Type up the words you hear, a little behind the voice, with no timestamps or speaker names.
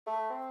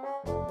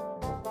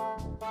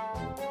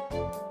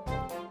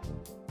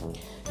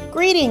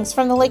Greetings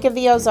from the Lake of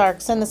the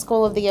Ozarks and the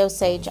School of the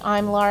Osage.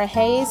 I'm Laura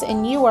Hayes,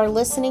 and you are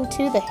listening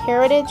to the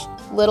Heritage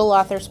Little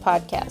Authors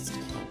Podcast.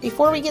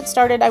 Before we get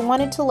started, I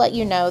wanted to let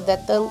you know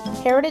that the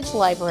Heritage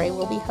Library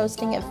will be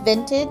hosting a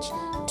vintage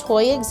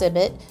toy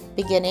exhibit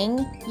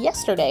beginning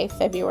yesterday,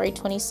 February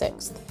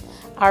 26th.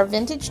 Our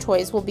vintage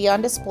toys will be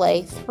on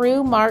display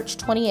through March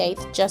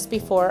 28th, just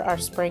before our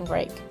spring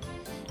break.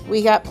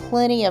 We got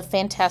plenty of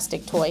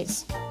fantastic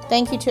toys.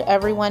 Thank you to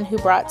everyone who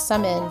brought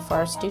some in for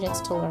our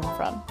students to learn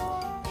from.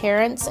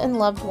 Parents and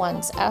loved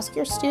ones, ask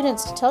your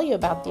students to tell you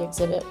about the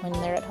exhibit when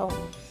they're at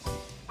home.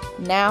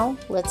 Now,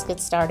 let's get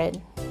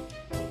started.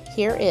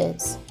 Here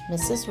is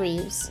Mrs.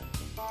 Reeves'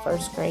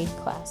 first grade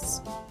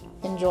class.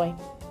 Enjoy.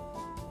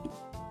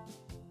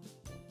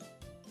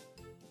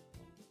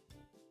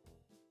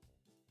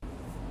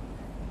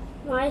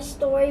 My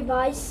Story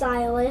by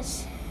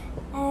Silas.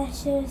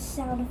 Ash's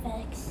sound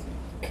effects.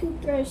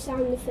 Cooper's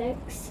sound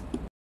effects.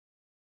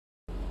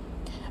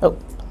 Oh.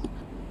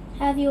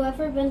 Have you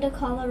ever been to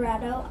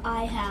Colorado?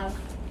 I have.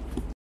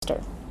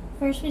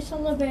 First we saw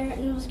the bear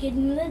and was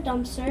getting in the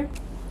dumpster.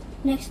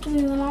 Next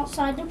we went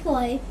outside to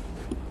play.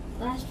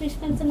 Last we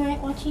spent the night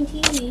watching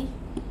TV.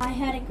 I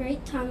had a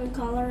great time in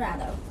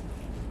Colorado.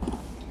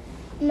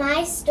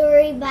 My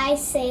Story by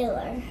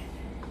Sailor.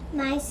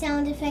 My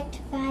Sound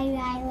Effect by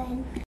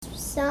Rylan.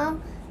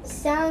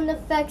 Sound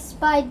effects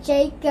by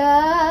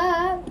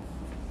Jacob.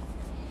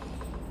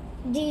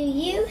 Do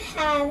you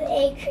have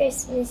a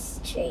Christmas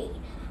tree?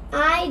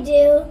 I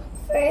do.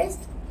 First,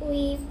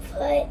 we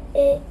put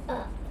it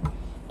up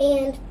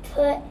and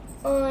put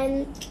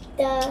on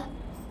the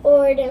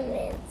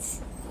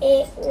ornaments.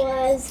 It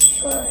was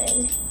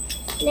fun.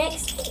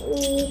 Next,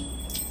 we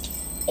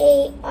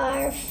ate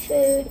our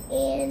food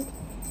and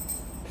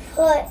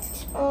put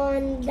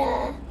on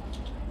the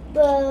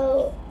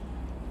bow.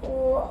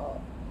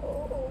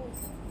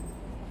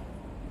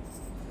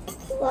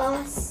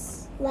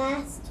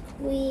 Last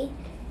we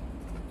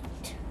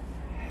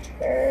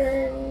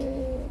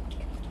turned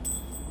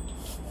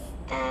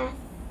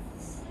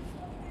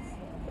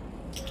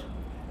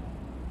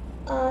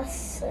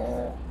us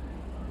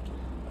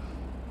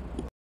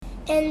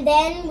and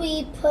then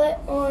we put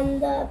on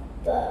the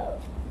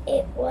bow.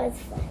 It was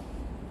fun.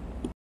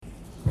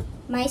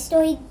 My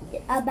story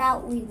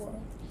about Weevil.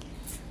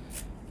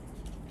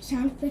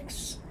 Sound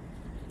effects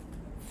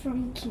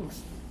from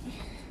Kingston.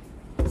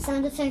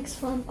 Sound effects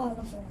from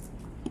Oliver.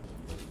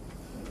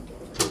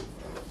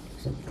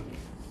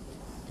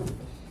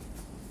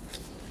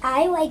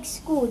 I like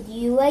school. Do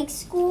you like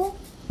school?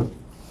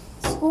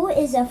 School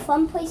is a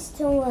fun place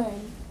to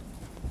learn.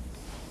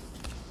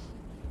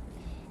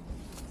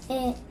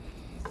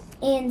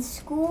 And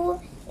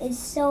school is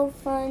so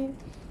fun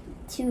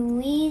to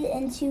read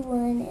and to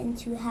learn and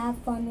to have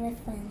fun with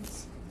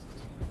friends.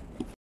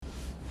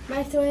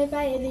 My Story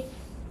by Izzy.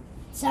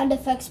 Sound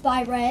effects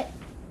by Rhett.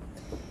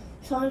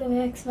 Sound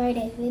effects by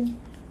David.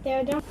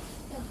 Do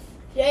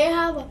you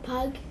have a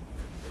pug?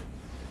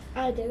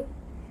 I do.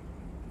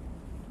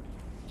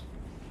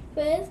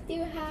 First,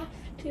 you have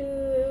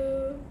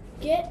to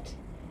get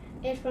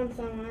it from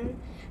someone.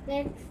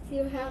 Next,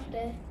 you have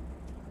to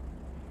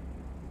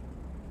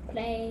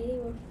play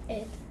with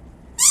it.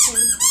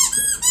 And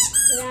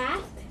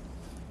last,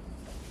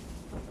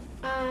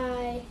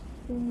 I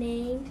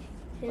named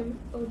him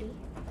Odie.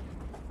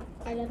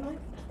 I don't know.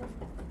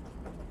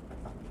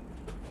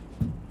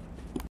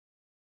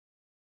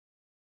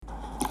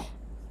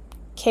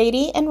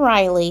 Katie and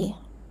Riley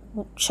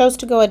chose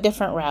to go a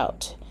different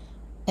route.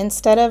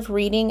 Instead of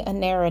reading a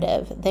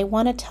narrative, they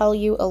want to tell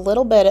you a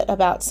little bit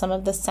about some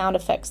of the sound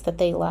effects that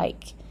they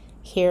like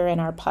here in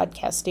our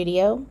podcast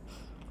studio.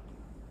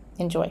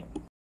 Enjoy.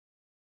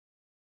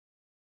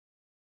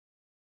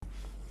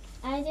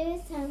 I do a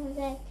sound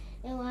effect,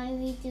 and what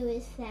we do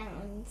is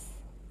sounds.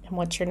 And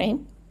what's your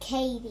name?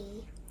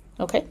 Katie.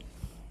 Okay.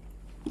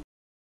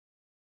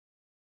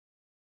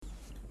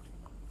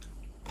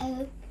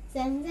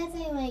 Sounds that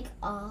I like,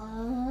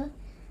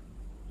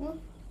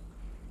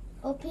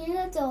 open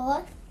the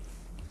door,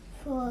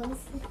 close.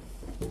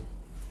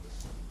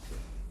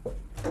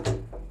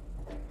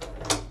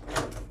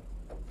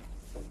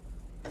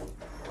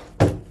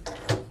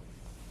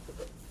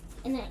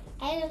 And the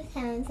other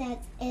sound that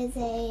is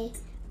a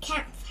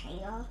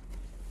campfire.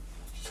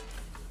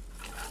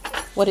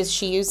 What is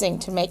she using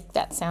to make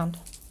that sound?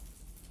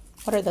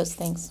 What are those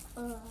things?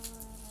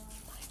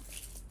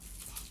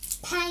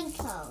 Pine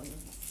cones.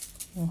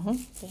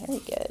 Very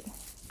good.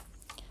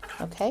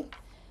 Okay.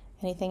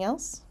 Anything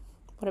else?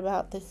 What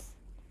about this?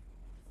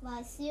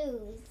 My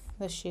shoes.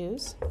 The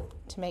shoes.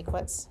 To make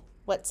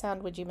what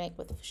sound would you make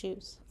with the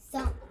shoes?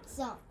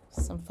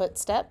 Some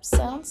footsteps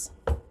sounds?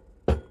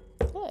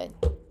 Good.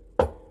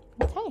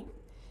 Okay.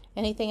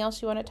 Anything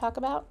else you want to talk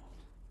about?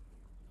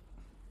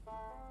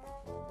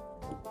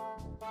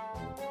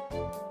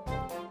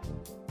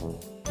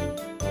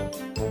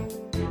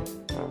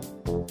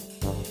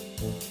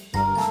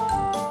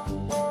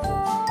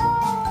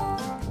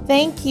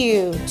 Thank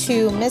you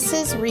to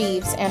Mrs.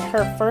 Reeves and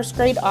her first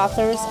grade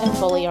authors and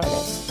Foley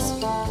artists.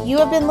 You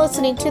have been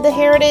listening to the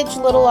Heritage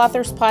Little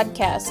Authors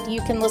Podcast.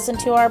 You can listen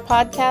to our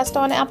podcast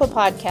on Apple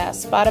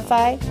Podcasts,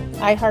 Spotify,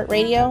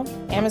 iHeartRadio,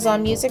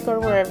 Amazon Music,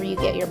 or wherever you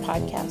get your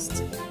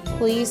podcasts.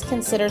 Please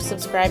consider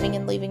subscribing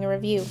and leaving a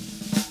review.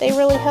 They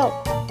really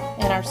help,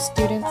 and our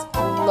students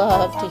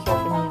love to hear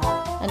from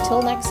you.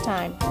 Until next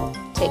time,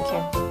 take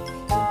care.